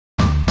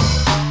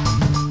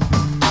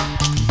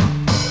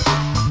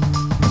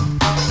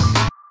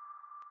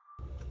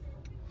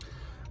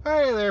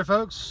Hey there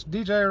folks,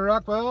 DJ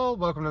Rockwell,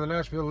 welcome to the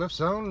Nashville Lyft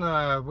Zone.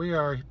 We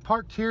are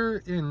parked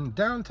here in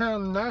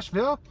downtown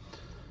Nashville.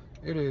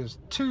 It is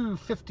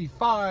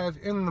 2:55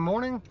 in the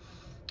morning.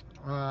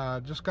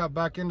 Just got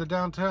back into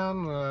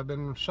downtown, I've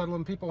been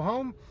shuttling people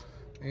home,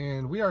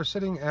 and we are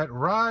sitting at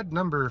ride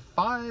number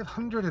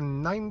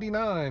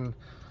 599.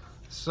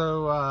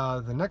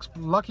 So the next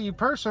lucky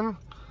person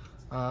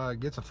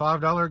gets a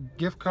 $5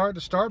 gift card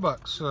to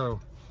Starbucks. So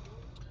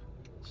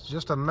it's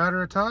just a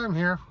matter of time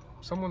here.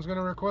 Someone's going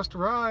to request a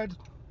ride.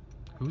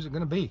 Who's it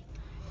going to be?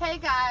 Hey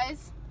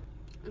guys,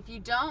 if you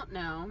don't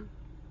know,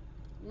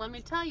 let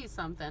me tell you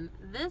something.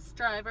 This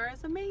driver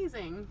is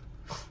amazing.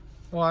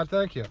 Well, I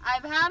thank you.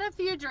 I've had a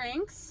few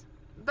drinks,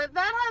 but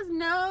that has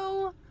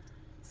no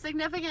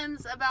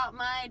significance about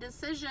my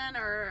decision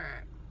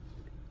or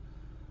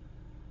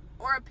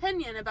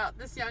opinion about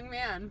this young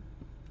man.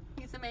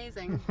 He's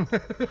amazing.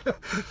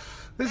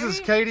 This is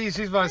Katie.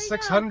 She's my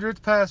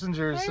 600th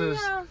passenger. So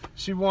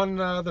she won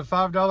the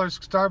 $5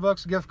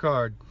 Starbucks gift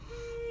card.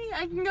 Hey,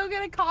 I can go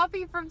get a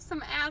coffee from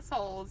some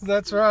assholes.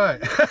 That's right.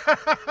 From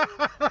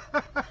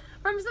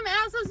some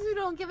assholes who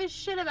don't give a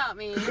shit about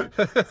me.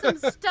 Some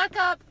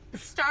stuck-up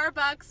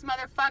Starbucks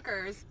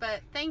motherfuckers.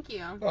 But thank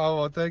you. Oh,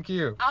 well, thank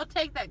you. I'll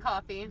take that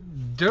coffee.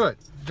 Do it.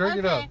 Drink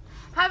it up.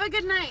 Have a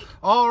good night.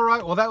 All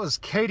right. Well, that was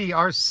Katie,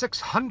 our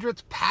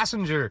 600th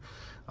passenger.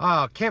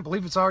 Can't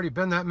believe it's already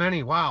been that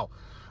many. Wow.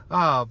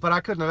 But I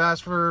couldn't have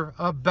asked for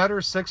a better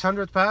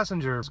 600th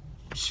passenger.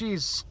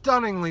 She's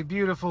stunningly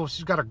beautiful.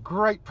 She's got a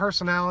great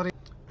personality.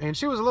 And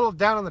she was a little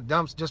down in the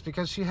dumps just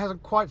because she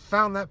hasn't quite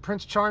found that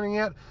Prince Charming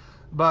yet.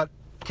 But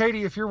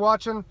Katie, if you're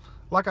watching,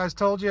 like I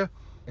told you,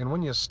 and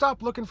when you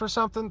stop looking for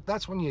something,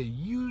 that's when you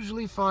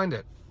usually find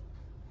it.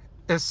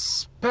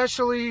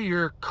 Especially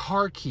your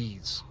car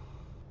keys.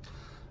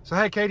 So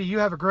hey Katie, you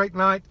have a great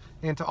night.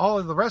 And to all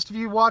of the rest of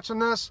you watching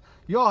this,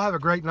 you all have a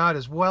great night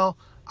as well.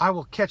 I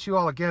will catch you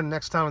all again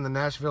next time in the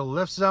Nashville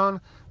Lyft Zone.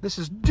 This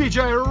is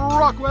DJ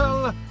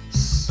Rockwell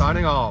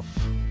signing off.